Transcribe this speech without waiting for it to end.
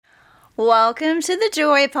Welcome to the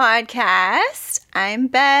Joy Podcast. I'm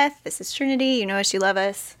Beth. This is Trinity. You know us, you love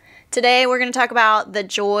us. Today we're going to talk about the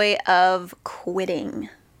joy of quitting.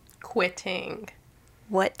 Quitting.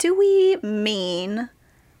 What do we mean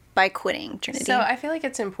by quitting, Trinity? So I feel like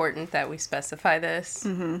it's important that we specify this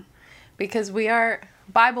because we are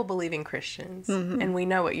Bible-believing Christians and we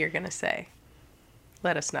know what you're going to say.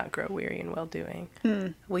 Let us not grow weary in well-doing.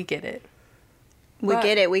 We get it. We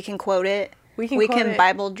get it. We can quote it. We can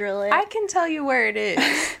Bible drill it. I can tell you where it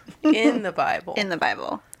is in the Bible. In the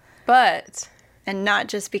Bible. But. And not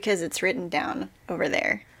just because it's written down over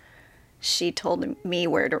there. She told me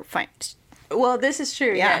where to find. Well, this is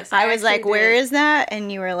true. Yeah. Yes, I was like, where is that?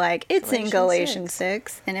 And you were like, it's in Galatians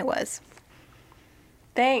 6. And it was.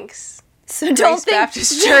 Thanks. So don't think,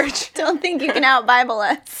 Baptist Church. Don't think you can out Bible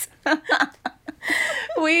us.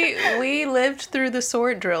 We lived through the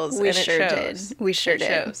sword drills. We and sure it shows. did. We sure it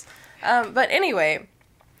did. Shows. But anyway,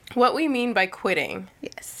 what we mean by quitting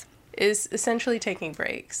is essentially taking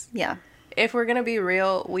breaks. Yeah. If we're going to be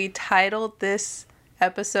real, we titled this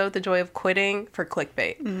episode The Joy of Quitting for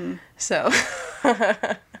clickbait. So.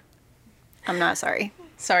 I'm not sorry.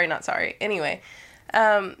 Sorry, not sorry. Anyway,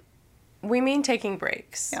 we mean taking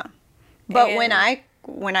breaks. Yeah. But when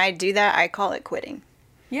I do that, I call it quitting.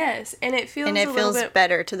 Yes, and it feels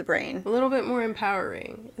better to the brain. A little bit more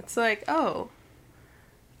empowering. It's like, oh,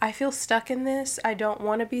 I feel stuck in this. I don't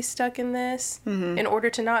want to be stuck in this. In order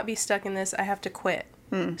to not be stuck in this, I have to quit.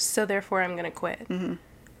 So therefore, I'm going to quit.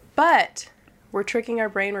 But we're tricking our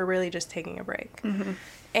brain. We're really just taking a break.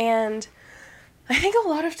 And I think a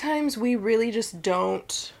lot of times we really just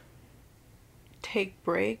don't take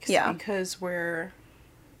breaks because we're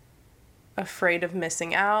afraid of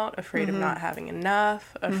missing out, afraid of not having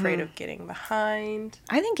enough, afraid of getting behind.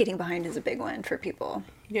 I think getting behind is a big one for people.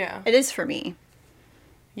 Yeah. It is for me.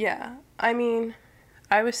 Yeah. I mean,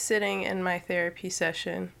 I was sitting in my therapy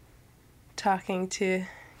session talking to,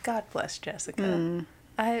 God bless Jessica.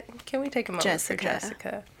 Can we take a moment for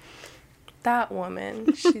Jessica? That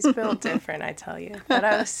woman, she's built different, I tell you. But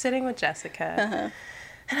I was sitting with Jessica,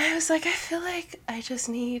 and I was like, I feel like I just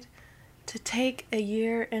need to take a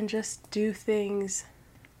year and just do things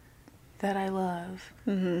that I love.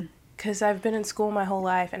 Because I've been in school my whole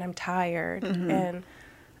life, and I'm tired, and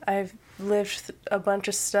I've lived a bunch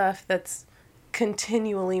of stuff that's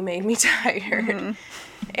continually made me tired.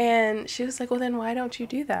 And she was like, well, then why don't you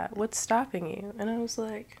do that? What's stopping you? And I was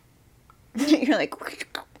like... You're like...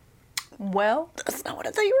 Well... That's not what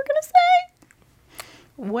I thought you were going to say.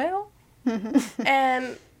 Well...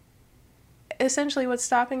 And essentially what's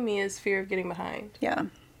stopping me is fear of getting behind. Yeah.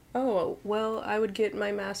 Oh, well, I would get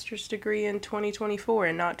my master's degree in 2024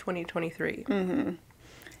 and not 2023. And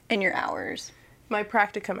your hours. My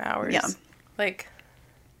practicum hours. Yeah. Like,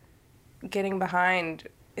 getting behind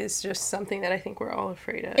is just something that I think we're all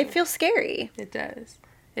afraid of. It feels scary. It does.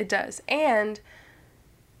 It does. And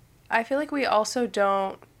I feel like we also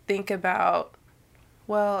don't think about,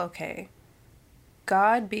 well, okay,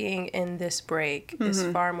 God being in this break is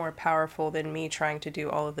far more powerful than me trying to do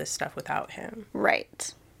all of this stuff without him.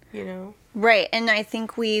 Right. You know? Right. And I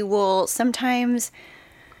think we will sometimes...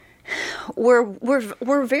 We're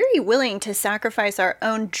very willing to sacrifice our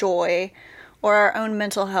own joy or our own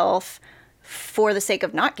mental health for the sake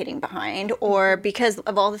of not getting behind, or because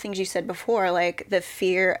of all the things you said before, like the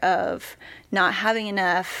fear of not having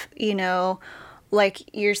enough, you know,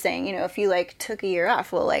 like you're saying, you know, if you like took a year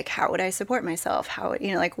off, well, like, how would I support myself? How,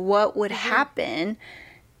 you know, like what would happen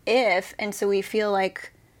if, and so we feel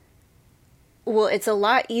like, well, it's a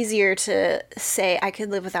lot easier to say I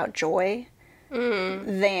could live without joy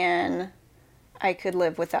than I could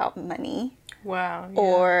live without money. Wow. Yeah.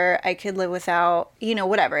 Or I could live without, you know,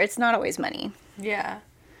 whatever. It's not always money. Yeah.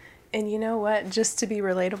 And you know what? Just to be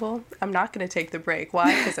relatable, I'm not going to take the break.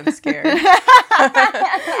 Why? Because I'm scared.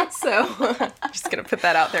 So I'm just going to put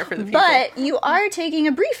that out there for the people. But you are taking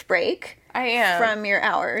a brief break. I am. From your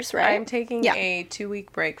hours, right? I'm taking a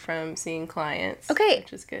 2-week break from seeing clients. Okay.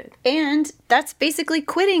 Which is good. And that's basically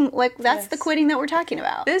quitting. Like, that's the quitting that we're talking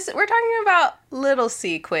about. We're talking about little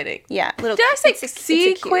C quitting. Yeah. Did I say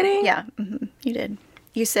C quitting? Yeah. You did.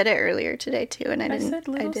 You said it earlier today, too, and I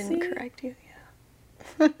didn't C? correct you.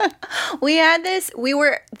 Yeah.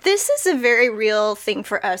 This is a very real thing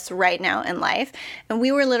for us right now in life. And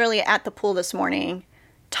we were literally at the pool this morning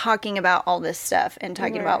talking about all this stuff and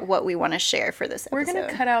talking about what we want to share for this episode. We're going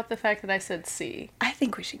to cut out the fact that I said C. I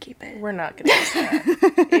think we should keep it. We're not going to do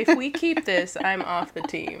that. If we keep this, I'm off the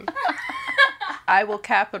team. I will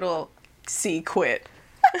capital C quit.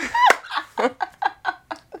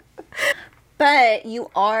 But you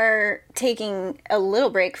are taking a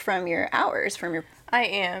little break from your hours, from your I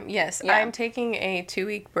am, yes. Yeah. I'm taking a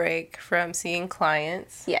 2-week break from seeing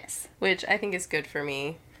clients. Yes. Which I think is good for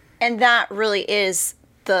me. And that really is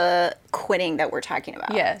the quitting that we're talking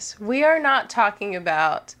about. Yes. We are not talking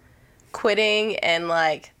about quitting and,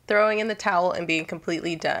 like, throwing in the towel and being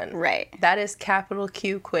completely done. Right. That is capital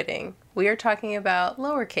Q quitting. We are talking about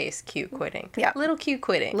lowercase q quitting. Yeah. Little q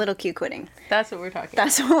quitting. Little Q quitting. That's what we're talking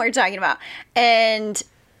That's what we're talking about. And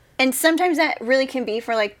sometimes that really can be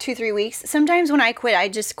for like 2-3 weeks. Sometimes when I quit, I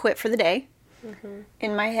just quit for the day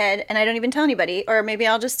in my head and I don't even tell anybody. Or maybe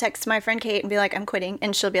I'll just text my friend Kate and be like, I'm quitting.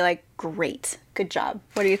 And she'll be like, great. Good job.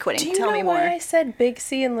 What are you quitting? Do you Tell know me more. why I said big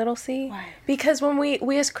C and little c? Why? Because when we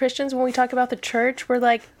as Christians, when we talk about the church, we're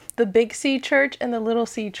like the big C church and the little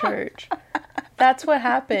c church. That's what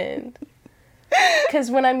happened. Because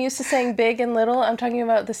when I'm used to saying big and little, I'm talking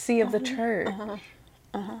about the C of the church.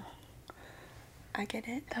 I get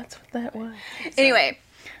it. That's what that was. Anyway,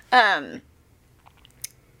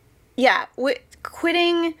 yeah,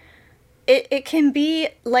 quitting, it can be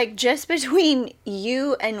like just between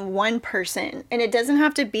you and one person. And it doesn't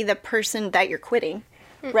have to be the person that you're quitting,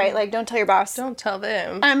 right? Like, don't tell your boss. Don't tell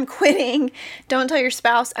them. I'm quitting. Don't tell your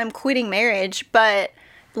spouse I'm quitting marriage. But,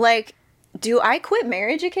 like, do I quit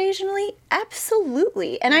marriage occasionally?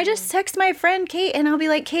 Absolutely. And I just text my friend Kate and I'll be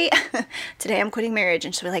like, Kate, today I'm quitting marriage.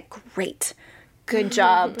 And she'll be like, great. Good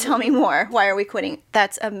job. Tell me more. Why are we quitting?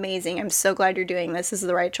 That's amazing. I'm so glad you're doing this. This is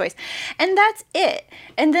the right choice. And that's it.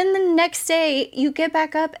 And then the next day you get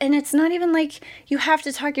back up and it's not even like you have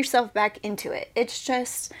to talk yourself back into it. It's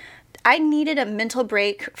just, I needed a mental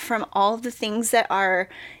break from all of the things that are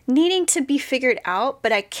needing to be figured out,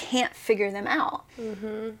 but I can't figure them out.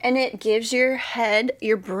 And it gives your head,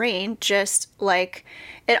 your brain, just like,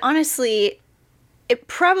 it honestly, it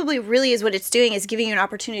probably really is what it's doing, is giving you an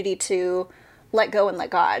opportunity to let go and let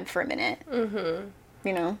God for a minute.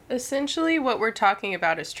 You know? Essentially, what we're talking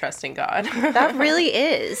about is trusting God. That really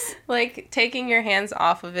is. Like, taking your hands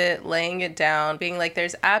off of it, laying it down, being like,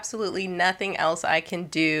 there's absolutely nothing else I can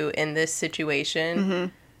do in this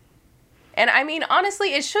situation. And I mean,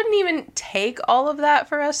 honestly, it shouldn't even take all of that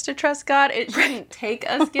for us to trust God. It shouldn't take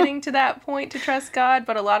us getting to that point to trust God,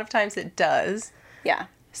 but a lot of times it does. Yeah.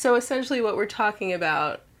 So essentially what we're talking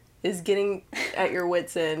about is getting at your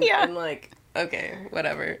wits' end and like, okay,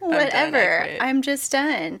 whatever. Whatever. I'm just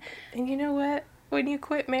done. And you know what? When you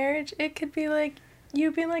quit marriage, it could be like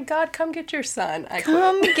you being like, God, come get your son.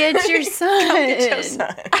 Come get your son. Come get your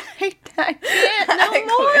son. I can't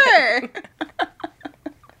no more.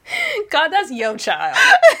 God, that's your child.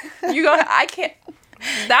 You go, I can't.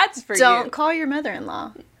 That's for you. Don't call your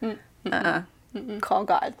mother-in-law. Call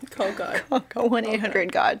God. Call God. Call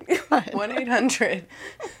 1-800-GOD. 1-800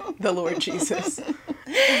 the Lord Jesus.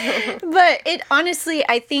 But it honestly,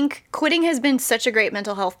 I think quitting has been such a great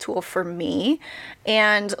mental health tool for me.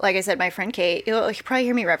 And like I said, my friend Kate, you'll probably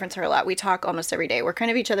hear me reference her a lot. We talk almost every day. We're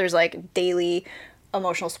kind of each other's like daily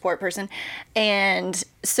emotional support person. And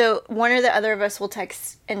so one or the other of us will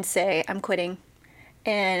text and say, I'm quitting.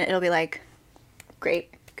 And it'll be like,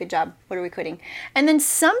 great. Good job. What are we quitting? And then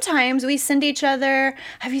sometimes we send each other,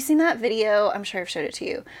 have you seen that video? I'm sure I've showed it to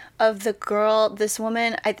you, of the girl, this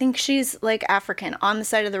woman, I think she's like African, on the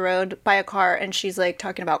side of the road by a car, and she's like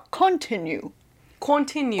talking about continue.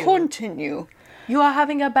 You are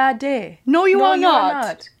having a bad day. No, you are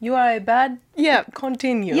not. You are a bad... Yeah.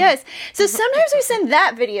 Continue. Yes. So sometimes we send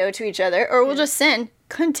that video to each other, or we'll just send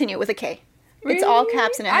continue with a K. Really? It's all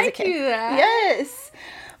caps and it has I a K. do that. Yes.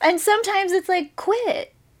 And sometimes it's like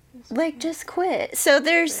quit. Like, just quit. So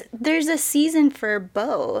there's a season for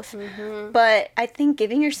both. But I think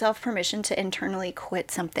giving yourself permission to internally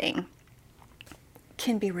quit something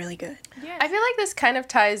can be really good. Yes. I feel like this kind of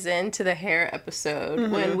ties into the hair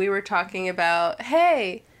episode when we were talking about,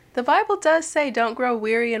 hey, the Bible does say don't grow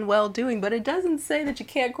weary in well-doing, but it doesn't say that you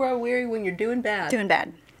can't grow weary when you're doing bad.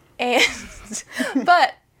 And,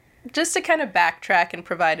 but... just to kind of backtrack and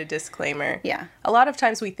provide a disclaimer. Yeah. A lot of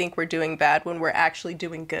times we think we're doing bad when we're actually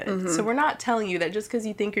doing good. So we're not telling you that just because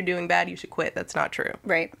you think you're doing bad, you should quit. That's not true.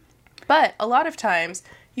 Right. But a lot of times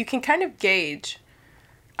you can kind of gauge,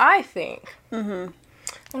 I think. I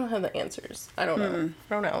don't have the answers. I don't know.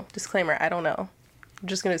 I don't know. Disclaimer, I don't know. I'm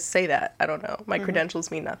just going to say that. I don't know. My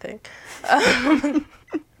credentials mean nothing.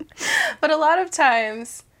 But a lot of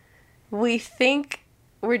times we think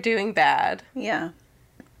we're doing bad. Yeah.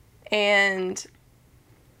 And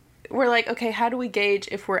we're like, okay, how do we gauge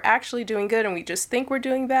if we're actually doing good and we just think we're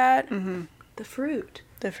doing bad? The fruit.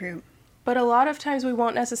 But a lot of times we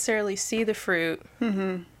won't necessarily see the fruit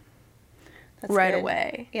right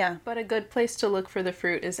away. Yeah. But a good place to look for the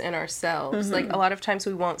fruit is in ourselves. Like, a lot of times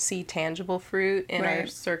we won't see tangible fruit in our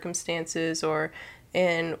circumstances or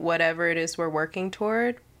in whatever it is we're working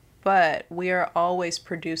toward, but we are always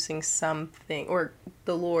producing something, or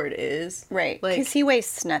the Lord is. Right. Like, because he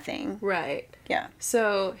wastes nothing. right. Yeah.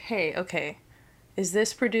 So, hey, okay, is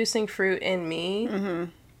this producing fruit in me? Mm-hmm.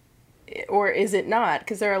 Or is it not?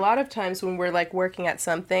 Because there are a lot of times when we're like working at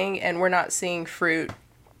something and we're not seeing fruit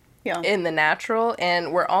in the natural,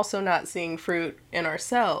 and we're also not seeing fruit in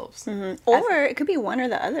ourselves. Mm-hmm. Or it could be one or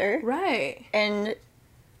the other. Right. And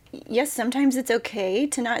yes, sometimes it's okay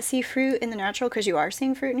to not see fruit in the natural because you are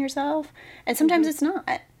seeing fruit in yourself, and sometimes it's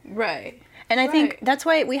not. Right. And I think that's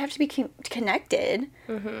why we have to be connected,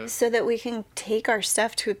 so that we can take our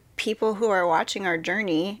stuff to people who are watching our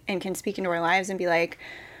journey and can speak into our lives and be like,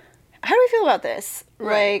 how do we feel about this?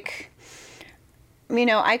 Right. Like, you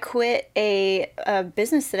know, I quit a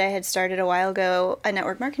business that I had started a while ago, a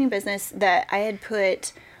network marketing business that I had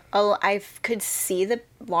put, I could see the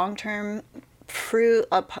long-term fruit,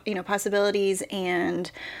 possibilities,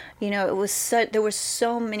 and, it was there were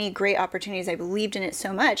so many great opportunities. I believed in it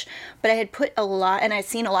so much, but I had put a lot, and I'd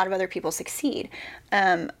seen a lot of other people succeed.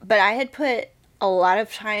 But I had put a lot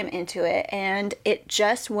of time into it, and it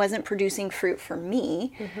just wasn't producing fruit for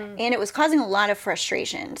me, and it was causing a lot of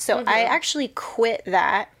frustration. So I actually quit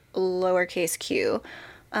that, lowercase q,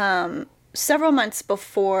 several months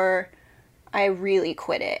before I really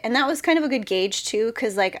quit it. And that was kind of a good gauge too,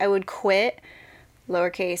 because like I would quit,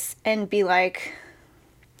 lowercase, and be like,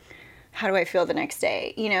 how do I feel the next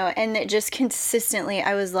day? And it just consistently,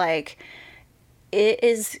 I was like, it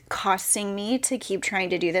is costing me to keep trying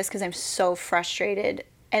to do this because I'm so frustrated,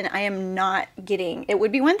 and I am not getting, it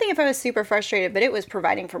would be one thing if I was super frustrated, but it was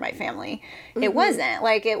providing for my family. It wasn't.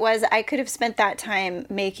 Like, I could have spent that time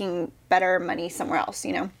making better money somewhere else,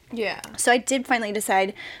 Yeah. So I did finally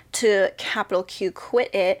decide to capital Q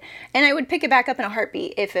quit it, and I would pick it back up in a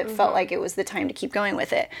heartbeat if it felt like it was the time to keep going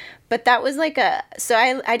with it. But that was like so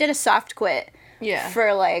I did a soft quit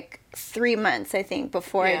for like 3 months, I think,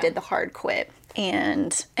 before I did the hard quit.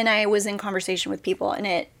 And I was in conversation with people, and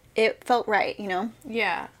it felt right,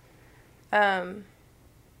 Yeah. I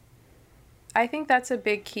think that's a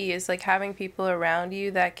big key, is like having people around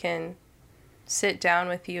you that can sit down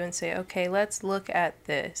with you and say, okay, let's look at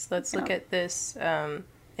this. Let's look at this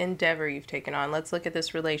endeavor you've taken on. Let's look at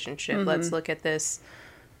this relationship. Let's look at this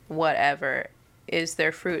whatever. Is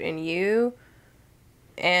there fruit in you?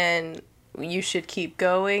 And you should keep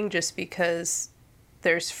going just because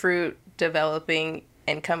there's fruit developing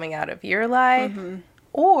and coming out of your life.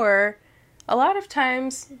 Or a lot of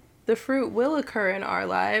times the fruit will occur in our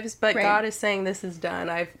lives, but God is saying, this is done.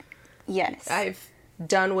 I've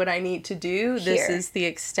done what I need to do. Here. This is the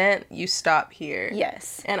extent. You stop here.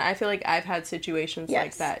 Yes. And I feel like I've had situations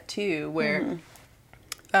like that too, where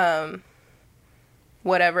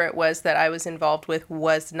whatever it was that I was involved with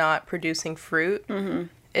was not producing fruit.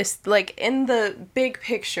 It's like, in the big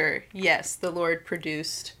picture, yes, the Lord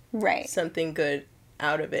produced something good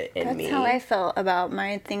out of it in me. That's how I felt about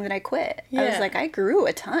my thing that I quit. I was like, I grew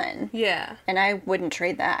a ton. Yeah. And I wouldn't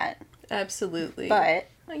trade that. Absolutely. But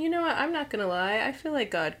you know what? I'm not gonna lie. I feel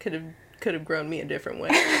like God could have grown me a different way.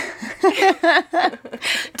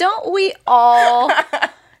 Don't we all?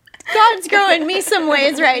 God's growing me some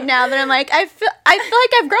ways right now that I'm like, I feel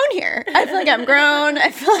like I've grown here. I feel like I'm grown.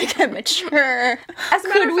 I feel like I'm mature. As a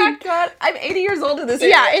matter of fact, God, I'm 80 years old in this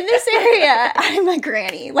area. Yeah, in this area, I'm a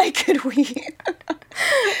granny. Like, could we?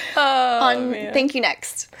 Man. Thank you,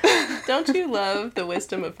 next. Don't you love the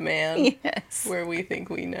wisdom of man? Yes. Where we think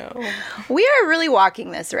we know. We are really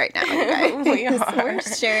walking this right now, you guys. We are. We're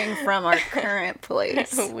sharing from our current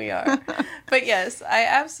place. We are. But yes, I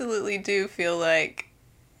absolutely do feel like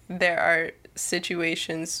there are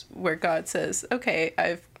situations where God says, okay,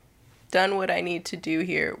 I've done what I need to do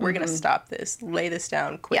here. We're going to stop this, lay this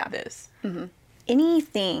down, quit this.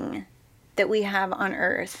 Anything that we have on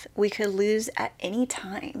earth, we could lose at any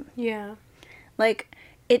time. Yeah. Like,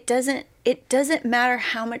 it doesn't matter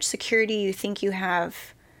how much security you think you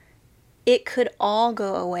have. It could all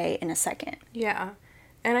go away in a second. Yeah.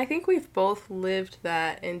 And I think we've both lived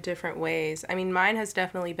that in different ways. I mean, mine has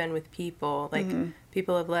definitely been with people. Like,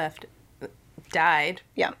 people have left, died.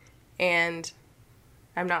 Yeah. And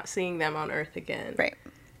I'm not seeing them on earth again. Right.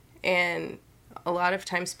 And a lot of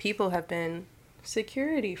times people have been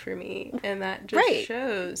security for me. And that just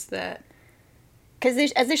shows that...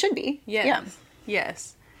 Because as they should be. Yes. Yeah.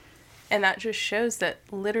 Yes. And that just shows that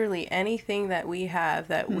literally anything that we have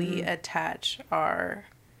that we attach our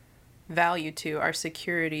value to, our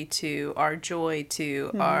security to, our joy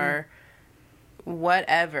to, our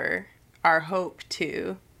whatever, our hope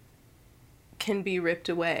to, can be ripped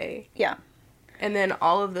away. Yeah. And then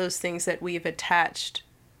all of those things that we've attached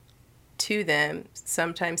to them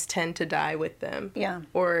sometimes tend to die with them. Yeah.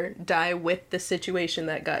 Or die with the situation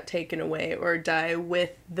that got taken away, or die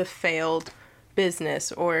with the failed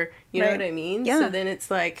business, or you know what I mean? Yeah. So then it's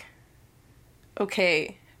like,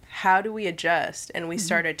 okay, how do we adjust? And we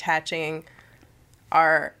start attaching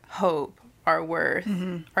our hope, our worth,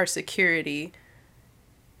 our security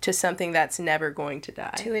to something that's never going to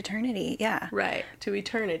die. To eternity, yeah. Right, to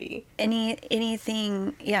eternity.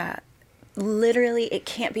 Anything, yeah. Literally, it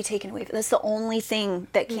can't be taken away. That's the only thing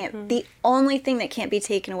that can't, the only thing that can't be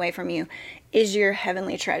taken away from you is your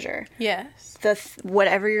heavenly treasure. Yes.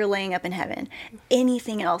 Whatever you're laying up in heaven.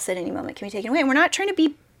 Anything else at any moment can be taken away. And we're not trying to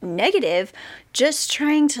be negative, just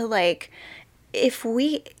trying to, like, if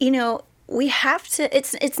we, we have to,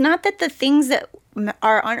 it's not that the things that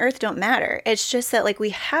are on earth don't matter. It's just that, like, we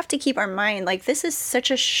have to keep our mind, like, this is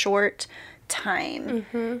such a short time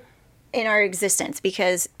in our existence,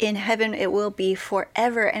 because in heaven it will be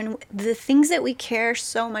forever. And the things that we care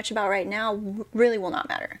so much about right now really will not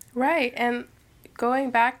matter. Right. And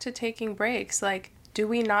going back to taking breaks, like, do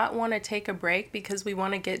we not want to take a break because we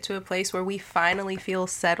want to get to a place where we finally feel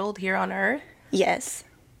settled here on earth? Yes.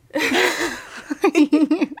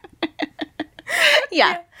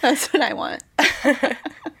 Yeah, that's what I want.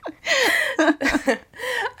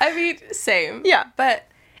 I mean, same. Yeah. But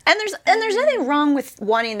and there's nothing wrong with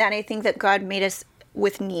wanting that. I think that God made us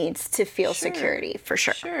with needs to feel security, for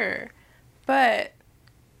sure. Sure. But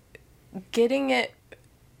getting it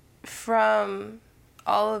from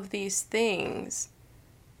all of these things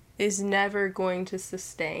is never going to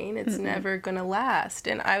sustain. It's never going to last.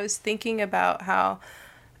 And I was thinking about how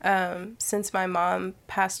since my mom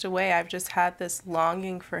passed away, I've just had this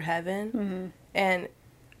longing for heaven. And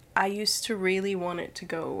I used to really want it to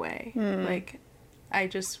go away. Like, I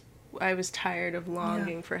was tired of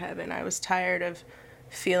longing for heaven. I was tired of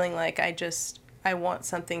feeling like I want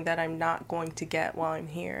something that I'm not going to get while I'm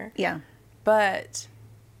here. Yeah. But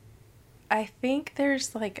I think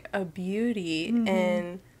there's, like, a beauty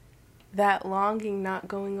in that longing not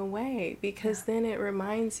going away, because then it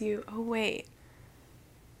reminds you, oh, wait,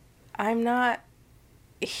 I'm not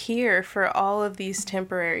here for all of these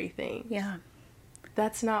temporary things. Yeah.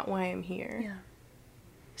 That's not why I'm here. Yeah.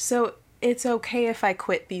 So it's okay if I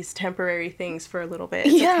quit these temporary things for a little bit.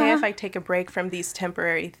 It's okay if I take a break from these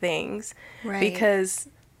temporary things. Right. Because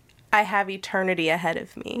I have eternity ahead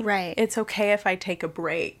of me. Right. It's okay if I take a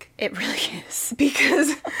break. It really is.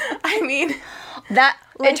 Because, I mean, that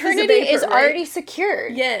eternity is right? already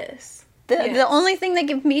secured. Yes. The only thing that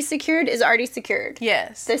can be secured is already secured.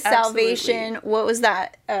 Yes. The salvation. What was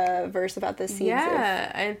that verse about the seeds?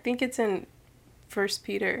 Yeah, I think it's in 1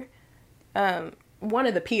 Peter. One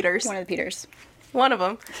of the Peters. One of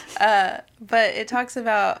them. But it talks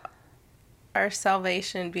about our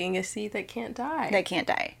salvation being a seed that can't die. That can't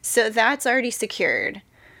die. So that's already secured.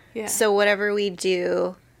 Yeah. So whatever we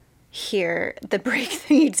do here, the break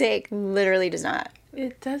that you take literally does not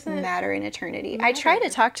It doesn't matter in eternity. I try to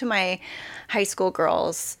talk to my high school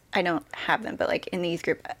girls, I don't have them, but like in the youth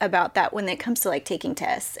group, about that when it comes to like taking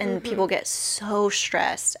tests, and people get so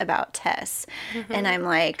stressed about tests. And I'm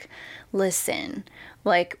like, listen,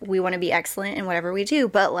 like, we want to be excellent in whatever we do,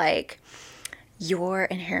 but like, your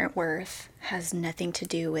inherent worth has nothing to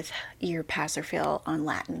do with your pass or fail on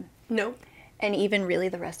Latin. Nope. And even really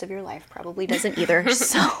the rest of your life probably doesn't either.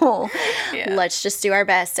 So let's just do our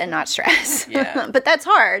best and not stress. Yeah. But that's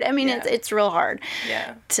hard. I mean, it's real hard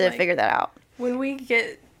to figure that out. When we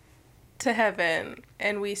get to heaven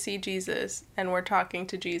and we see Jesus and we're talking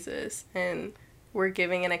to Jesus and we're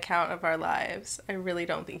giving an account of our lives, I really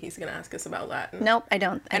don't think he's going to ask us about Latin. Nope, I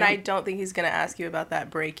don't. I don't think he's going to ask you about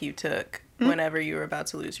that break you took whenever you were about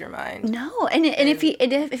to lose your mind. No, and if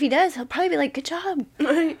he does, he'll probably be like, "Good job.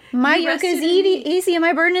 My yoke is easy and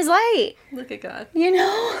my burden is light." Look at God. You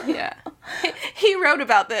know? Yeah. He wrote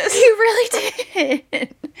about this. He really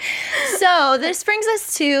did. So this brings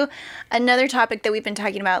us to another topic that we've been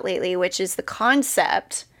talking about lately, which is the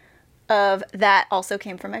concept of, that also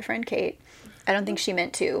came from my friend Kate. I don't think she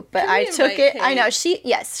meant to, but I took it. Kate? I know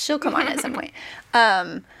she'll come on at some point.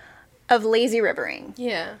 Of lazy rivering.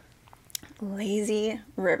 Yeah. Lazy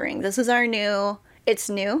rivering. This is our new. It's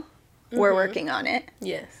new. We're working on it.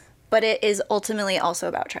 Yes. But it is ultimately also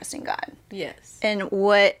about trusting God. Yes. And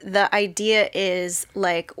what the idea is,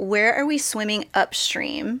 like, where are we swimming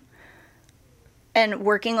upstream and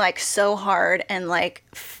working like so hard and like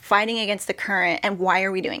fighting against the current, and why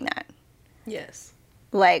are we doing that? Yes.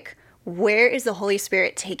 Like, where is the Holy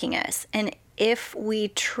Spirit taking us? And if we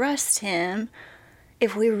trust him,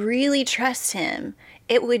 if we really trust him,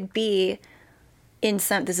 it would be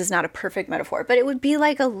this is not a perfect metaphor, but it would be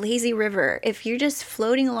like a lazy river. If you're just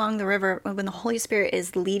floating along the river when the Holy Spirit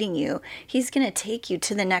is leading you, he's going to take you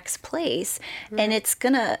to the next place. Mm-hmm. And it's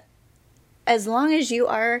going to, as long as you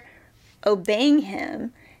are obeying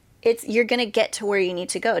him, you're going to get to where you need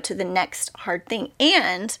to go, to the next hard thing.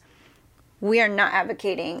 And we are not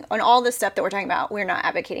advocating, on all the stuff that we're talking about, we're not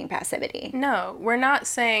advocating passivity. No, we're not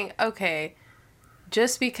saying, okay,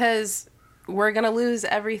 just because we're going to lose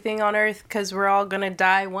everything on earth because we're all going to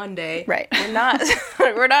die one day. Right.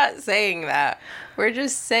 We're not saying that. We're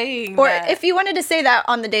just saying or that. Or if you wanted to say that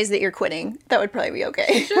on the days that you're quitting, that would probably be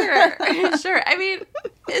okay. Sure. I mean,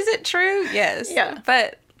 is it true? Yes. Yeah.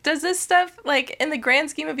 But does this stuff, like, in the grand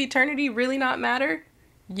scheme of eternity really not matter?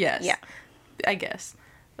 Yes. Yeah. I guess.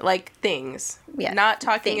 Like, things. Yeah. Not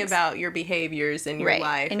talking about your behaviors and your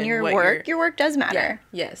life. And your work. Your work does matter.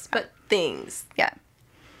 Yeah. Yes. But things. Yeah.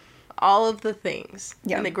 All of the things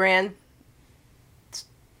in the grand,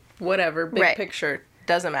 whatever, big picture,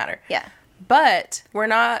 doesn't matter. Yeah. But we're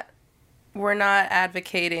not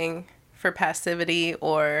advocating for passivity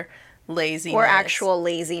or laziness. Or actual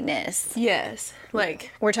laziness. Yes.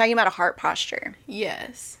 Like, we're talking about a heart posture.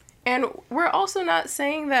 Yes. And we're also not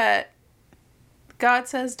saying that God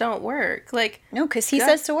says don't work. Like, no, because he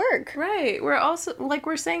says to work. Right. We're also, like,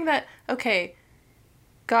 we're saying that, okay,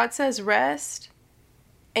 God says rest.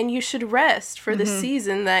 And you should rest for the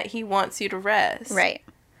season that he wants you to rest. Right.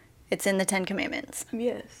 It's in the 10 Commandments.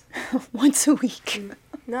 Yes. Once a week.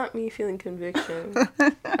 Not me feeling conviction.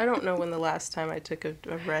 I don't know when the last time I took a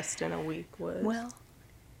rest in a week was. Well,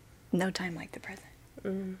 no time like the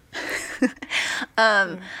present.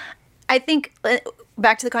 I think,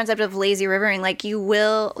 back to the concept of lazy rivering, like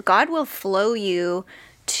God will flow you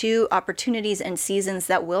to opportunities and seasons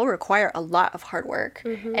that will require a lot of hard work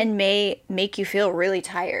and may make you feel really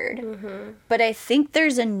tired. But I think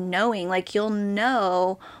there's a knowing, like you'll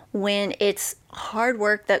know when it's hard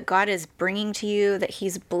work that God is bringing to you, that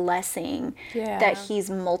he's blessing, that he's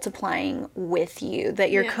multiplying with you,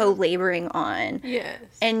 that you're co-laboring on. Yes.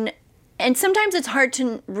 And sometimes it's hard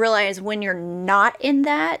to realize when you're not in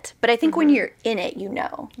that, but I think when you're in it, you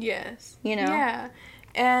know. Yes. You know? Yeah.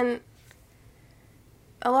 And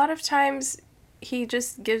a lot of times he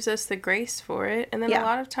just gives us the grace for it, and then a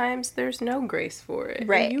lot of times there's no grace for it.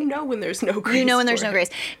 Right. And you know when there's no grace. You know when there's no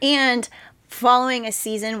grace. And following a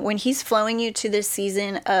season, when he's flowing you to this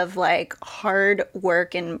season of like hard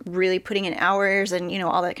work and really putting in hours and, you know,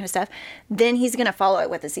 all that kind of stuff, then he's going to follow it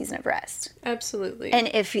with a season of rest. Absolutely. And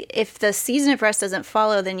if the season of rest doesn't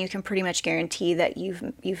follow, then you can pretty much guarantee that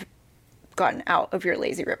you've gotten out of your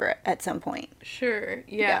lazy river at some point. Sure.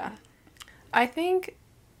 Yeah. I think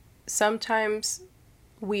sometimes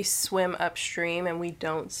we swim upstream and we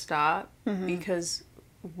don't stop because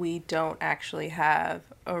we don't actually have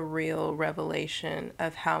a real revelation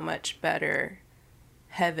of how much better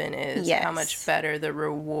heaven is, how much better the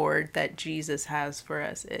reward that Jesus has for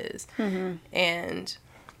us is. And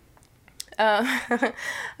I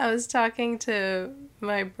was talking to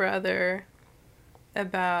my brother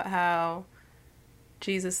about how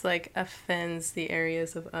Jesus, like, offends the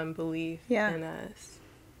areas of unbelief in us.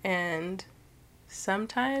 And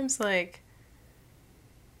sometimes, like,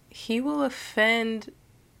 he will offend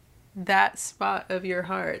that spot of your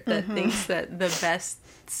heart that thinks that the best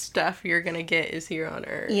stuff you're gonna get is here on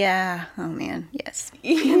earth. Yeah. Oh, man. Yes.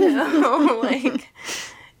 You know, like,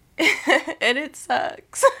 and it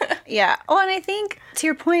sucks. Yeah. Oh, and I think, to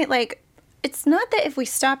your point, like, it's not that if we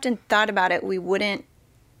stopped and thought about it, we wouldn't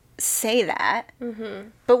say that,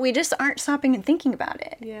 but we just aren't stopping and thinking about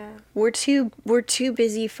it. Yeah. We're too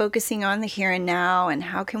busy focusing on the here and now and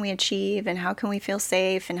how can we achieve and how can we feel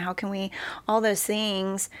safe and how can we, all those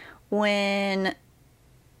things, when,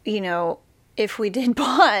 you know, if we did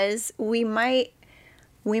pause, we might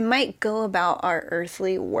go about our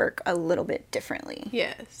earthly work a little bit differently.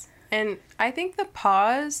 Yes. And I think the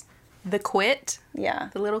pause, the quit,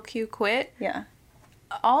 the little Q quit,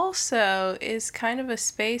 also is kind of a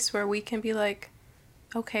space where we can be like,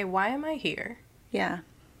 okay, why am I here? Yeah.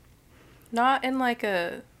 Not in like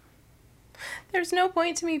there's no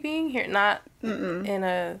point to me being here. Not in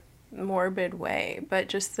a morbid way, but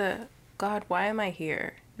just God, why am I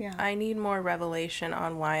here? Yeah. I need more revelation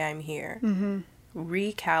on why I'm here.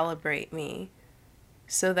 Recalibrate me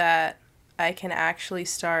so that I can actually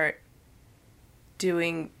start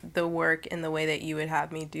doing the work in the way that you would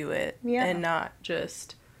have me do it, and not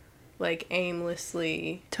just like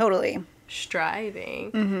aimlessly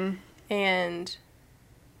striving. And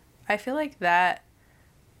I feel like that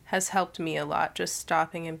has helped me a lot, just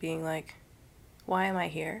stopping and being like, why am I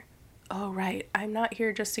here? Oh, right, I'm not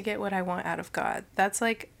here just to get what I want out of God. That's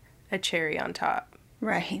like a cherry on top.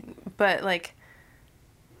 Right. But, like,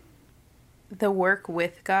 the work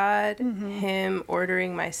with God, him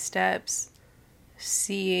ordering my steps,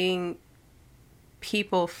 seeing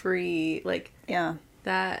people free, like, Yeah.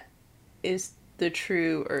 that is the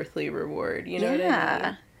true earthly reward. You know what I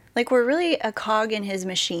mean? Like, we're really a cog in his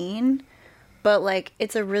machine, but, like,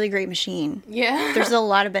 it's a really great machine. Yeah. There's a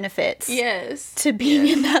lot of benefits. Yes. To being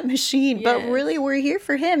in that machine. Yes. But really, we're here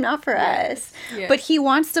for him, not for us. Yes. But he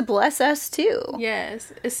wants to bless us, too.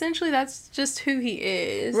 Yes. Essentially, that's just who he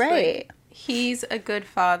is. Right. Like, he's a good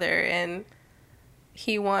father, and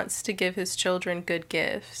he wants to give his children good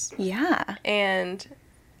gifts. Yeah. And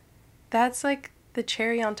that's, like, the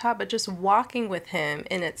cherry on top. But just walking with him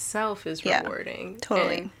in itself is rewarding.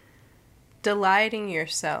 Totally. And delighting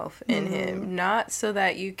yourself in him, not so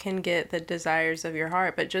that you can get the desires of your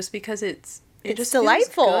heart, but just because it's just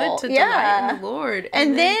delightful. Feels good to delight in the Lord.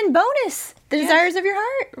 And then bonus, the desires of your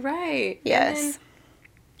heart. Right. Yes. And then,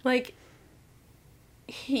 like,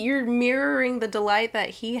 you're mirroring the delight that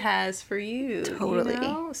he has for you. Totally. You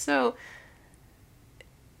know? So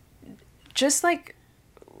just, like,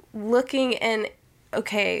 looking and,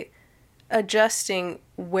 okay, adjusting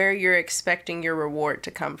where you're expecting your reward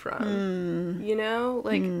to come from. You know?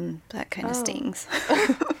 Like, that kind of stings.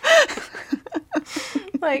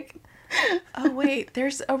 Like, oh, wait,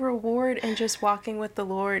 there's a reward in just walking with the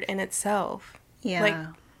Lord in itself. Yeah. Like,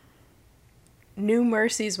 new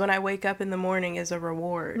mercies when I wake up in the morning is a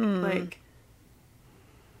reward. Like,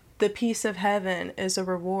 the peace of heaven is a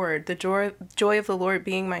reward. The joy of the Lord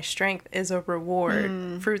being my strength is a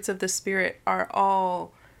reward. Fruits of the Spirit are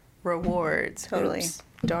all rewards. Totally. Oops.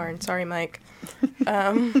 Darn. Sorry, Mike.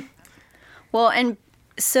 Well, and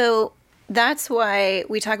so that's why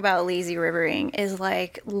we talk about lazy rivering is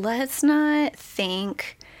like, let's not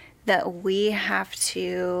think that we have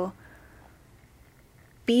to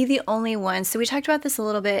be the only ones. So we talked about this a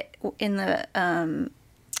little bit in the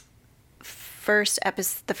first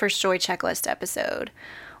Joy Checklist episode,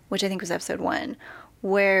 which I think was episode 1,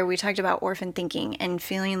 where we talked about orphan thinking and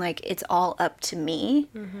feeling like it's all up to me.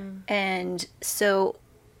 And so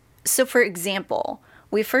for example,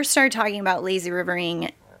 we first started talking about lazy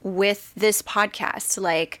rivering with this podcast.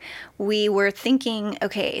 Like, we were thinking,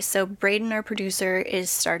 okay, so Braden, our producer, is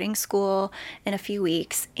starting school in a few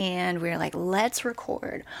weeks, and we're like, let's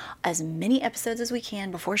record as many episodes as we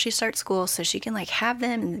can before she starts school so she can, like, have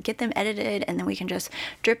them and get them edited, and then we can just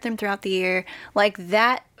drip them throughout the year. Like,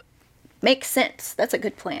 that makes sense. That's a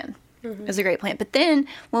good plan. It was a great plan. But then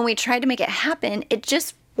when we tried to make it happen, it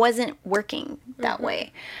just wasn't working that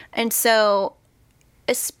way. And so,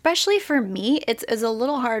 especially for me, it's a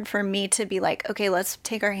little hard for me to be like, okay, let's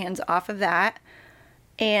take our hands off of that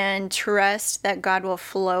and trust that God will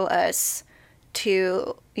flow us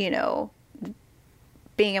to, you know,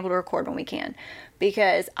 being able to record when we can.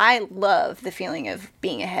 Because I love the feeling of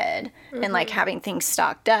being ahead and, like, having things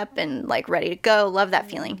stocked up and, like, ready to go. Love that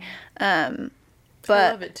feeling. But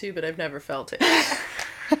I love it too, but I've never felt it.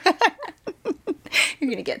 You're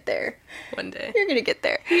going to get there. One day. You're going to get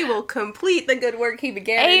there. He will complete the good work he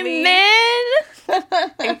began in me.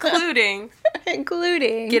 Amen! Including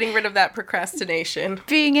getting rid of that procrastination.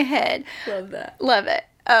 Being ahead. Love that. Love it.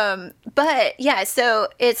 But yeah, so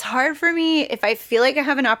it's hard for me if I feel like I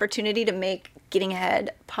have an opportunity to make getting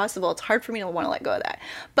ahead possible. It's hard for me to want to let go of that.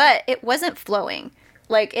 But it wasn't flowing.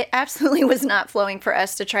 Like, it absolutely was not flowing for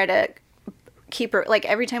us to try to keep her, like,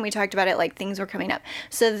 every time we talked about it, like, things were coming up.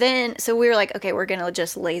 So we were like, okay, we're going to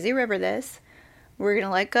just lazy river this. We're going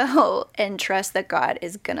to let go and trust that God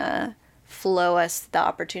is going to flow us the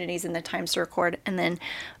opportunities and the times to record. And then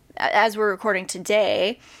as we're recording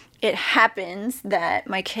today, it happens that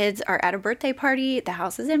my kids are at a birthday party. The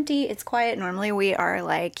house is empty. It's quiet. Normally we are,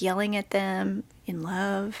 like, yelling at them in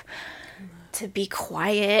love to be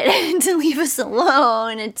quiet and to leave us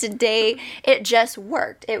alone. And today it just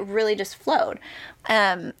worked. It really just flowed.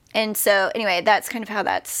 And so anyway, that's kind of how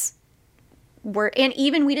that's worked. And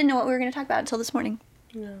even we didn't know what we were going to talk about until this morning.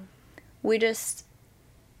 No.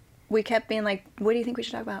 We kept being like, what do you think we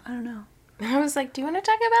should talk about? I don't know. I was like, do you want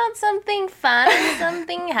to talk about something fun or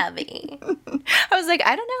something heavy? I was like,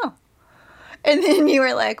 I don't know. And then you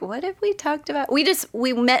were like, what have we talked about? We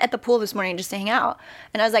met at the pool this morning just to hang out.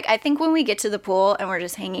 And I was like, I think when we get to the pool and we're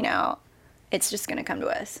just hanging out, it's just going to come to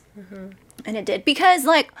us. And it did. Because,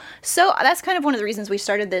 like, so that's kind of one of the reasons we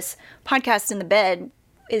started this podcast in the bed,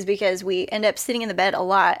 is because we end up sitting in the bed a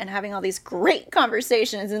lot and having all these great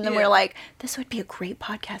conversations. And then we're like, this would be a great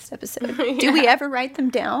podcast episode. Do we ever write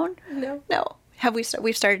them down? No.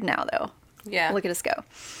 We've started now, though. Yeah. Look at us go.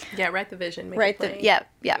 Yeah, write the vision. Make it plain. Yeah.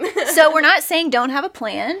 So we're not saying don't have a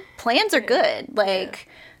plan. Plans are good. Like,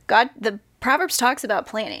 God, Proverbs talks about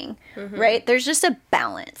planning, right? There's just a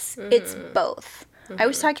balance. It's both. I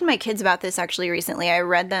was talking to my kids about this actually recently. I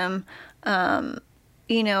read them,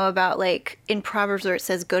 about like in Proverbs where it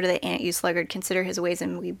says, go to the ant, you sluggard, consider his ways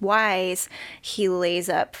and be wise. He lays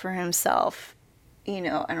up for himself, I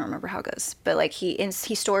don't remember how it goes, but like he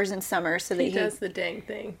stores in summer so that he does the dang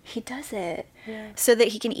thing. He does it so that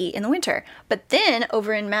he can eat in the winter. But then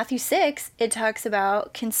over in Matthew 6, it talks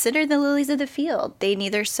about consider the lilies of the field. They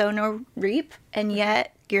neither sow nor reap, and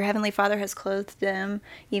yet your heavenly Father has clothed them.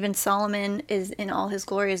 Even Solomon is in all his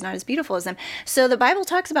glory is not as beautiful as them. So the Bible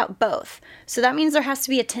talks about both. So that means there has to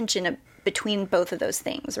be a tension between both of those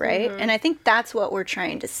things, right? And I think that's what we're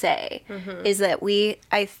trying to say is that we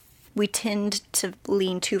tend to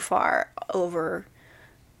lean too far over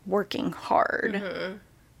working hard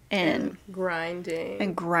and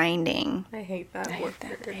grinding. I hate that word.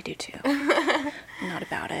 I do too. I'm not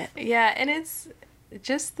about it. Yeah, and it's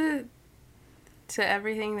just to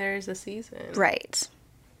everything there is a season. Right.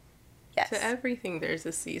 Yes. To everything there's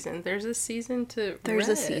a season. There's a season to There's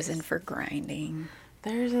rest. a season for grinding.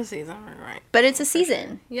 There's a season for grinding. But it's a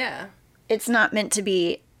season. Sure. Yeah. It's not meant to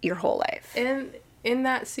be your whole life. And in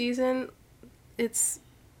that season, it's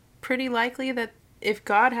pretty likely that if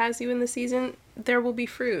God has you in the season, there will be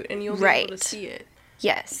fruit and you'll be able to see it.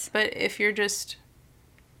 Yes. But if you're just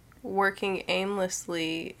working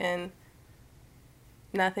aimlessly and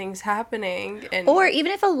nothing's happening, or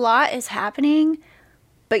even if a lot is happening,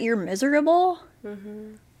 but you're miserable,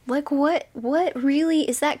 like what really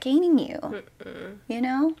is that gaining you?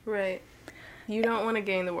 Right. You don't want to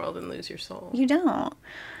gain the world and lose your soul. You don't.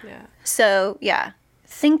 Yeah. So, yeah.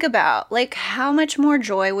 Think about, like, how much more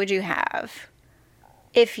joy would you have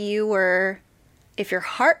if your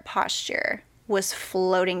heart posture was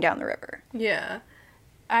floating down the river? Yeah.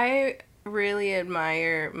 I really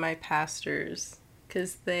admire my pastors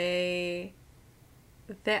because I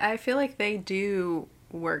feel like they do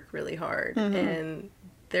work really hard and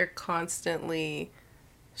they're constantly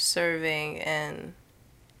serving and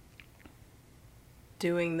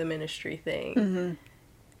doing the ministry thing.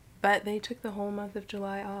 But they took the whole month of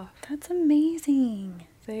July off. That's amazing.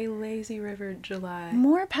 They lazy rivered July.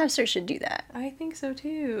 More pastors should do that. I think so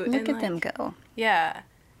too. Look at them go. Yeah.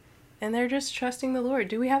 And they're just trusting the Lord.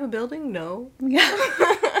 Do we have a building? No. Yeah.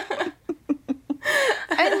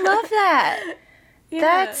 I love that. Yeah.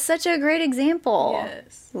 That's such a great example.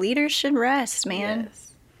 Yes. Leaders should rest, man.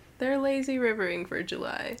 Yes. They're lazy rivering for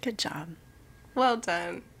July. Good job. Well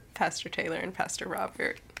done, Pastor Taylor and Pastor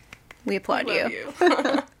Robert. We applaud you.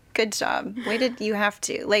 Good job. Why did you have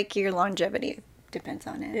to? Like, your longevity depends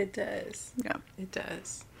on it. It does. Yeah. It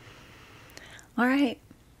does. All right.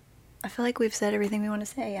 I feel like we've said everything we want to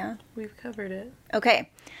say, yeah? We've covered it. Okay.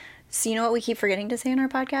 So you know what we keep forgetting to say in our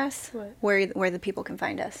podcast? What? Where the people can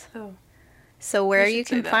find us. Oh. So where you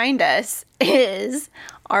can find us is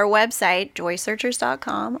our website,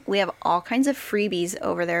 joysearchers.com. We have all kinds of freebies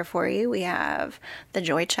over there for you. We have the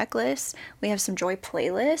Joy Checklist. We have some Joy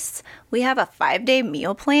playlists. We have a 5-day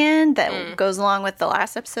meal plan that goes along with the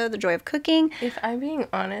last episode, The Joy of Cooking. If I'm being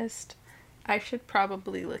honest, I should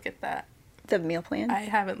probably look at that. The meal plan? I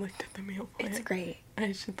haven't looked at the meal plan. It's great.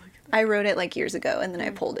 I should look at that. I wrote it like years ago, and then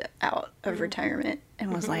I pulled it out of retirement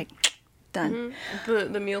and was like, done.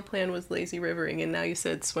 The meal plan was lazy rivering, and now you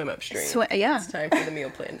said swim upstream. Yeah. It's time for the meal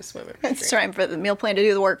plan to swim upstream. It's time for the meal plan to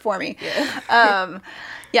do the work for me. Yeah.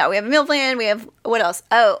 Yeah, we have a meal plan. We have, what else?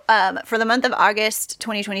 For the month of August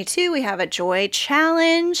 2022, we have a Joy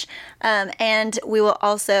Challenge. And we will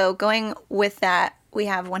also, going with that, we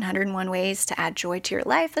have 101 ways to add joy to your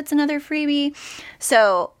life. That's another freebie.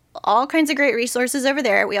 So all kinds of great resources over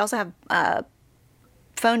there. We also have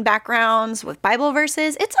phone backgrounds with Bible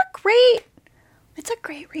verses. It's a great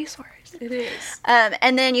resource. It is.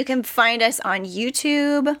 And then you can find us on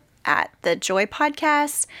YouTube at The Joy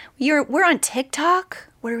Podcast. We're on TikTok.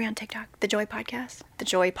 What are we on TikTok? The Joy Podcast. The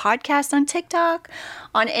Joy Podcast on TikTok.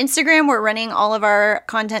 On Instagram, we're running all of our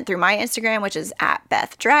content through my Instagram, which is at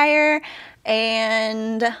Beth Dreyer.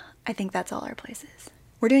 And I think that's all our places.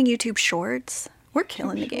 We're doing YouTube Shorts. We're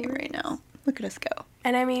killing the game right now. Look at us go.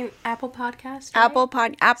 And I mean, Apple Podcasts, right? Apple,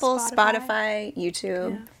 Spotify,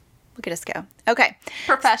 YouTube. Yeah. Look at us go. Okay.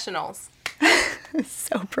 Professionals.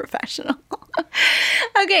 So professional.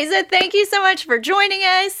 Okay, so thank you so much for joining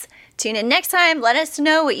us. Tune in next time. Let us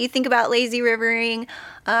know what you think about lazy rivering.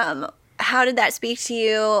 How did that speak to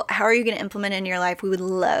you? How are you going to implement it in your life? We would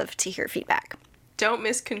love to hear feedback. Don't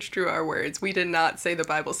misconstrue our words. We did not say the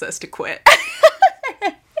Bible says to quit.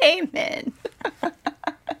 Amen.